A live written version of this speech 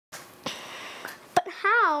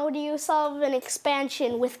how do you solve an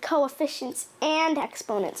expansion with coefficients and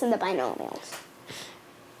exponents in the binomials?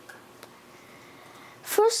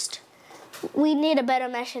 First, we need a better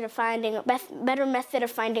method of finding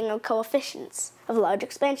coefficients of large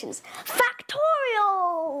expansions.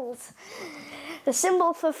 Factorials! The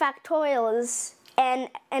symbol for factorial is n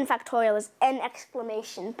factorial is n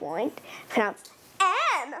exclamation point, pronounced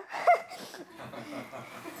n.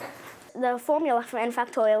 The formula for n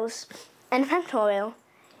factorial is n factorial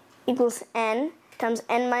equals n times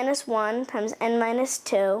n minus 1 times n minus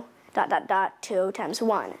 2 2 times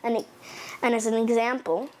 1. And as an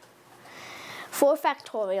example, 4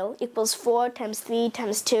 factorial equals 4 times 3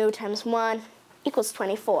 times 2 times 1 equals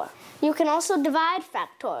 24. You can also divide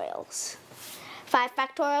factorials. 5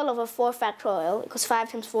 factorial over 4 factorial equals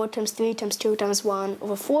 5 times 4 times 3 times 2 times 1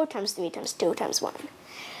 over 4 times 3 times 2 times 1.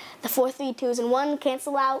 The 4, 3, 2s, and 1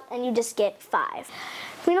 cancel out, and you just get 5.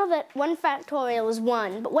 We know that 1 factorial is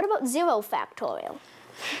 1, but what about 0 factorial?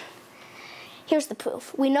 Here's the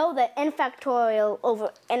proof. We know that n factorial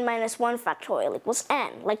over n minus 1 factorial equals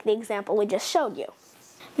n, like the example we just showed you.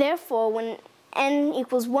 Therefore, when n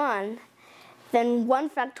equals 1, then 1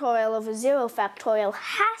 factorial over 0 factorial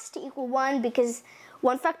has to equal 1 because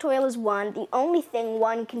 1 factorial is 1. The only thing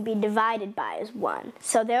 1 can be divided by is 1.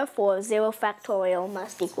 So therefore, 0 factorial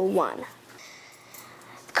must equal 1.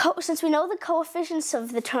 Since we know the coefficients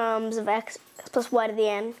of the terms of x plus y to the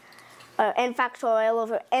n, n factorial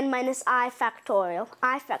over n minus I factorial,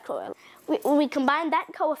 when we combine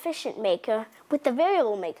that coefficient maker with the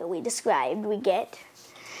variable maker we described, we get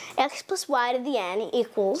x plus y to the n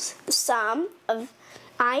equals the sum of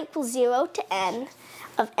I equals 0 to n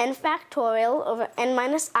of n factorial over n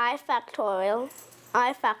minus I factorial,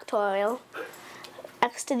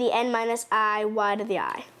 x to the n minus I, y to the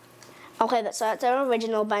I. Okay, so that's our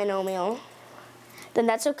original binomial. Then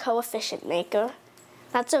that's our coefficient maker.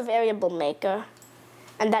 That's our variable maker.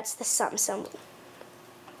 And that's the sum symbol.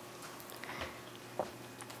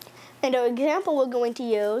 And our example we're going to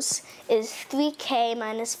use is 3k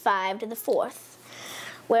minus 5 to the 4th,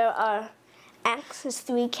 where our x is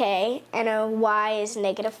 3k and our y is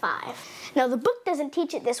negative 5. Now the book doesn't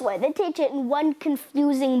teach it this way. They teach it in one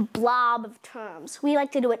confusing blob of terms. We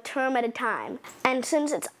like to do it term at a time. And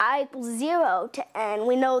since it's I equals 0 to n,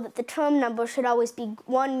 we know that the term number should always be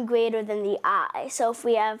 1 greater than the I. So if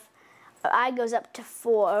we have I goes up to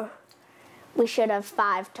 4, we should have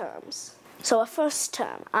 5 terms. So our first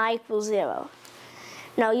term, I equals 0.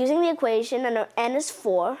 Now using the equation, and our n is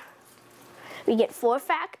 4, we get 4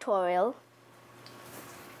 factorial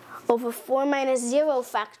over 4 minus 0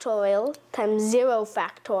 factorial times 0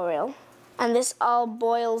 factorial. And this all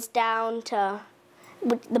boils down to,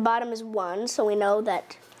 the bottom is 1, so we know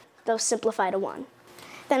that they'll simplify to 1.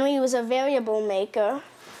 Then we use a variable maker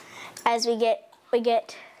as we get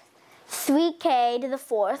 3k to the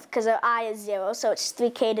 4th, because our I is 0, so it's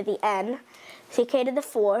 3k to the n, 3k to the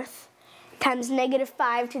 4th, times negative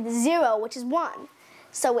 5 to the 0, which is 1.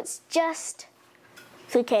 So it's just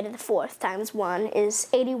 3k to the 4th times 1 is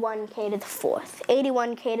 81k to the 4th.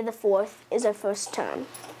 81k to the 4th is our first term.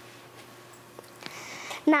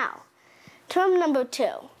 Now, term number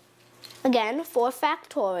 2. Again, 4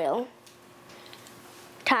 factorial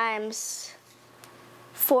times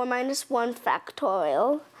 4 minus 1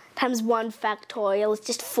 factorial times 1 factorial is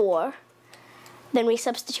just 4. Then we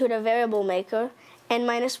substitute our variable maker. N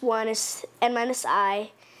minus 1 is n minus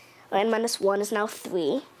I, or n minus 1 is now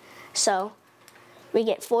 3. So we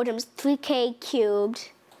get 4 times 3k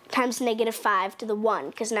cubed times negative 5 to the 1,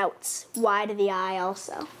 because now it's y to the I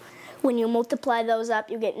also. When you multiply those up,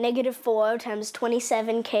 you get negative 4 times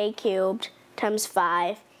 27k cubed times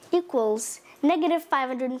 5 equals negative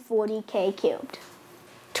 540k cubed.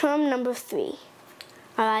 Term number 3.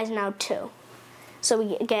 Our I is now 2. So we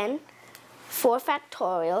get, again, 4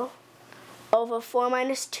 factorial over 4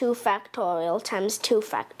 minus 2 factorial times 2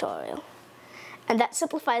 factorial. And that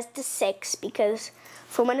simplifies to 6 because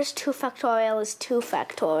 4 minus 2 factorial is 2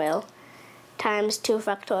 factorial times 2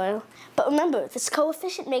 factorial. But remember, this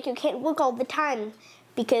coefficient maker can't work all the time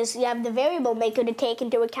because you have the variable maker to take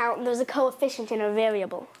into account and there's a coefficient in a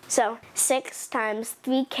variable. So 6 times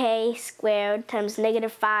 3k squared times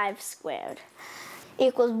negative 5 squared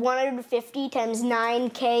equals 150 times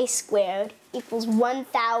 9k squared equals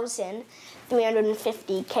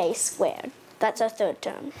 1,350k squared. That's our third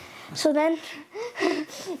term. So then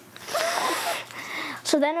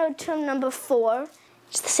our term number 4,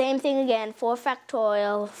 it's the same thing again, 4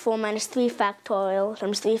 factorial, 4 minus 3 factorial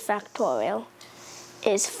times 3 factorial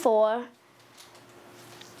is 4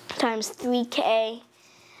 times 3k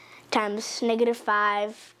times negative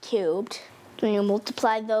 5 cubed. When you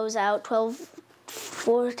multiply those out, 12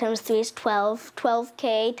 4 times 3 is 12.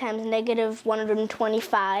 12k times negative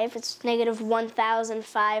 125. It's negative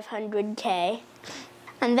 1,500k.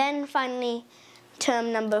 And then finally,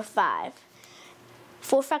 term number 5.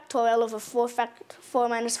 4 factorial over 4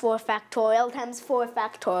 minus 4 factorial times 4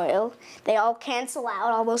 factorial. They all cancel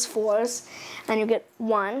out, all those 4's, and you get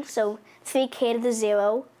 1. So 3k to the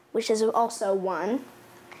 0, which is also 1.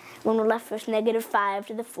 When we're left with negative 5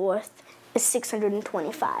 to the 4th is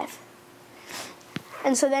 625.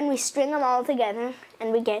 And so then we string them all together,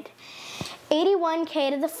 and we get 81k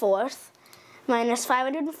to the 4th minus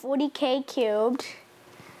 540k cubed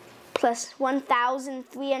plus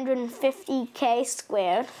 1,350k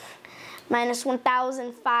squared minus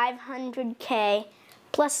 1,500k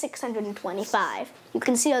plus 625. You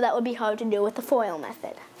can see how that would be hard to do with the FOIL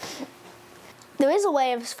method. There is a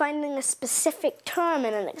way of finding a specific term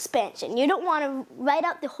in an expansion. You don't want to write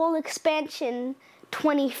out the whole expansion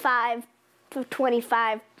 25 to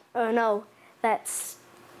 25, or no, that's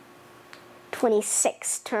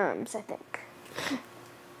 26 terms, I think.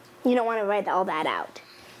 You don't want to write all that out.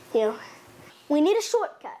 We need a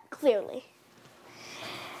shortcut, clearly.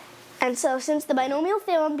 And so since the binomial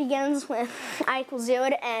theorem begins with I equals 0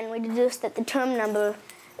 to n, we deduce that the term number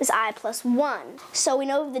is I plus 1. So we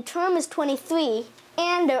know the term is 23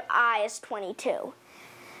 and our I is 22.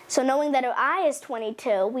 So knowing that our I is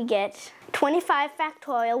 22, we get 25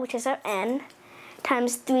 factorial, which is our n,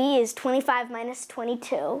 times 3 is 25 minus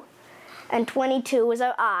 22, and 22 is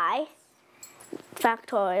our I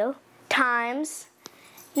factorial, times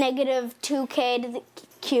negative 2k to the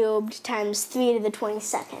cubed times 3 to the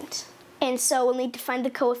 22nd. And so we'll need to find the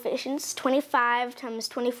coefficients. 25 times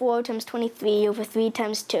 24 times 23 over 3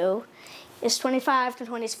 times 2 is 25 times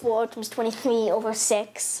 24 times 23 over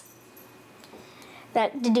 6.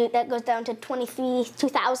 That goes down to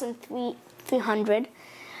 2,300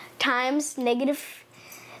 times negative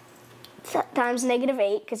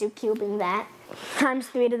 8, because you're cubing that, times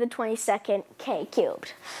 3 to the 22nd k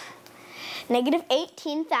cubed. Negative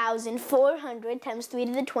 18,400 times 3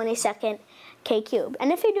 to the 22nd k cubed.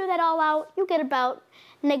 And if you do that all out, you get about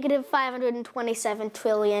negative 527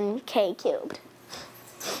 trillion k cubed.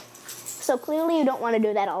 So clearly you don't want to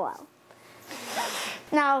do that all out.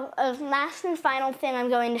 Now, a last and final thing I'm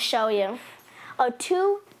going to show you are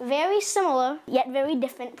two very similar yet very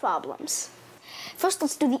different problems. First,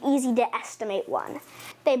 let's do the easy to estimate one.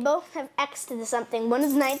 They both have x to the something. One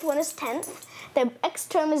is 9th, one is 10th. The x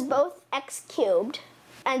term is both x cubed,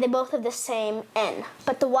 and they both have the same n.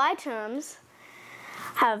 But the y terms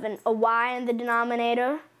have a y in the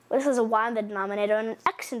denominator. This is a y in the denominator and an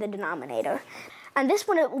x in the denominator. And this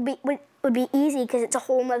one would be easy because it's a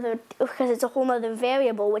whole other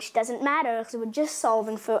variable, which doesn't matter because we're just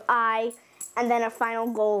solving for I, and then our final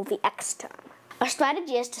goal, the x term. Our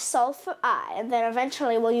strategy is to solve for I, and then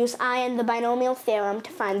eventually we'll use I and the binomial theorem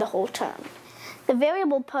to find the whole term. The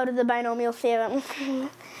variable part of the binomial theorem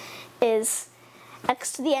is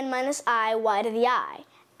x to the n minus I, y to the I.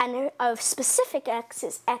 And our specific x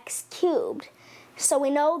is x cubed. So we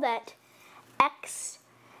know that x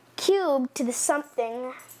cubed to the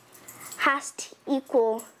something has to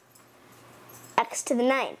equal x to the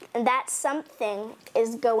 9th. And that something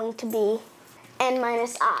is going to be n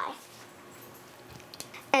minus I.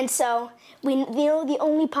 And so we know the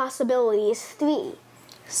only possibility is 3.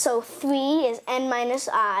 So 3 is n minus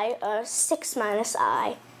I, or 6 minus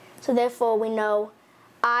I. So therefore we know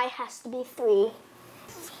I has to be 3,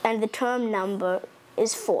 and the term number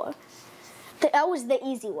is 4. That was the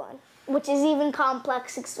easy one, which is even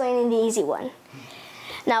complex explaining the easy one.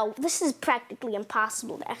 Now, this is practically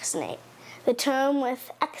impossible to estimate. The term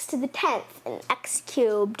with x to the 10th and x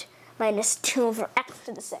cubed minus 2 over x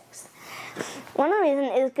to the 6th. One reason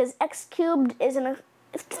is because x cubed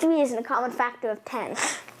 3 isn't a common factor of 10.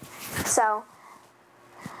 So,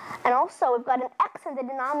 and also we've got an x in the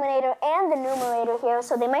denominator and the numerator here,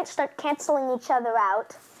 so they might start canceling each other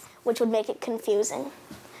out, which would make it confusing.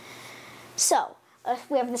 So,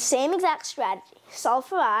 we have the same exact strategy. Solve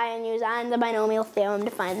for I and use I and the binomial theorem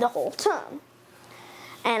to find the whole term.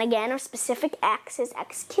 And again, our specific x is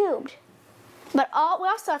x cubed. But we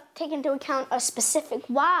also have to take into account our specific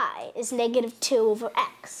y is negative 2 over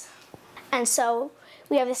x. And so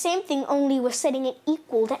we have the same thing, only we're setting it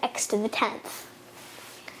equal to x to the 10th.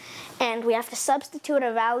 And we have to substitute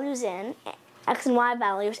our values in, x and y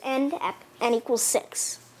values, and n equals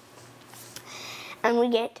 6. And we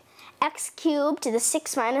get x cubed to the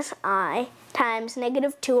 6 minus I times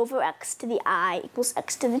negative 2 over x to the I equals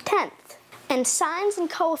x to the 10th. And signs and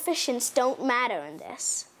coefficients don't matter in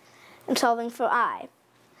this. I'm solving for I.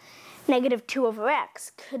 Negative 2 over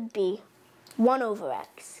x could be 1 over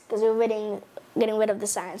x, because we're getting rid of the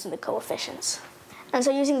signs and the coefficients. And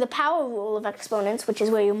so using the power rule of exponents, which is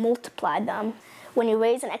where you multiply them, when you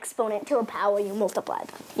raise an exponent to a power, you multiply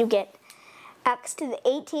them. You get x to the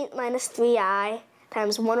 18th minus 3i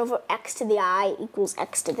times 1 over x to the I equals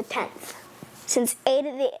x to the 10th. Since a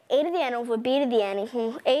to the n over b to the n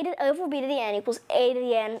equals over b to the n equals a to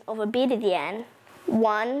the n over b to the n,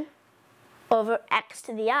 1 over x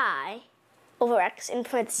to the I over x in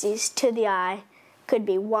parentheses to the I could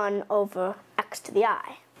be 1 over x to the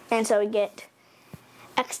I. And so we get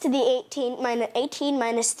x to the 18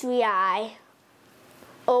 minus 3i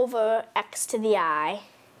over x to the I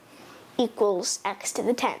equals x to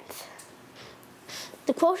the 10th.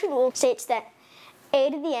 The quotient rule states that a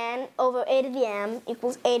to the n over a to the m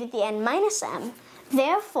equals a to the n minus m.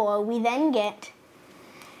 Therefore, we then get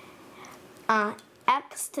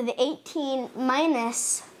x to the 18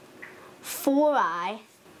 minus 4i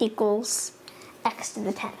equals x to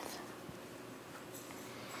the 10th.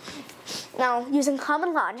 Now, using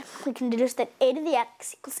common logic, we can deduce that a to the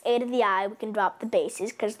x equals a to the I. We can drop the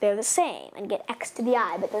bases because they're the same and get x to the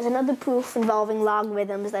I. But there's another proof involving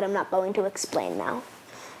logarithms that I'm not going to explain now.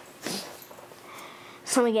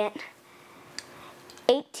 So we get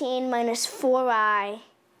 18 minus 4i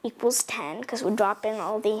equals 10, because we're dropping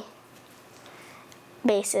all the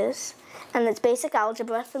bases. And that's basic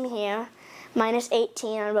algebra from here. Minus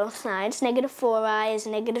 18 on both sides. Negative 4i is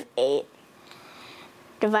negative 8.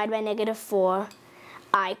 Divide by negative 4.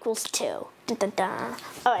 I equals 2. Da, da, da.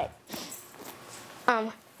 All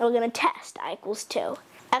right. We're going to test I equals 2.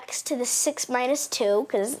 X to the 6 minus 2,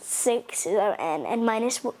 because 6 is our n, and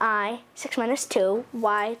minus I, 6 minus 2,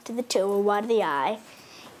 y to the 2, or y to the I,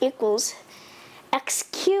 equals x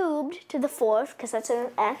cubed to the 4th, because that's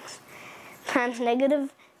an x, times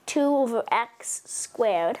negative 2 over x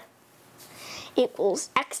squared, equals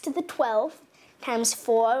x to the 12th times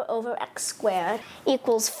 4 over x squared,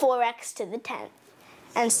 equals 4x to the 10th.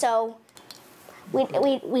 And so we've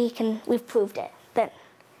proved it, that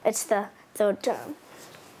it's the third term.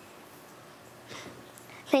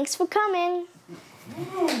 Thanks for coming. They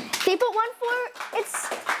put 1, 4,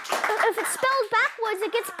 if it's spelled backwards,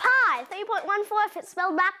 it gets pi. 3.14, if it's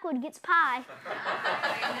spelled backward, it gets pi.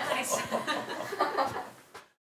 Nice.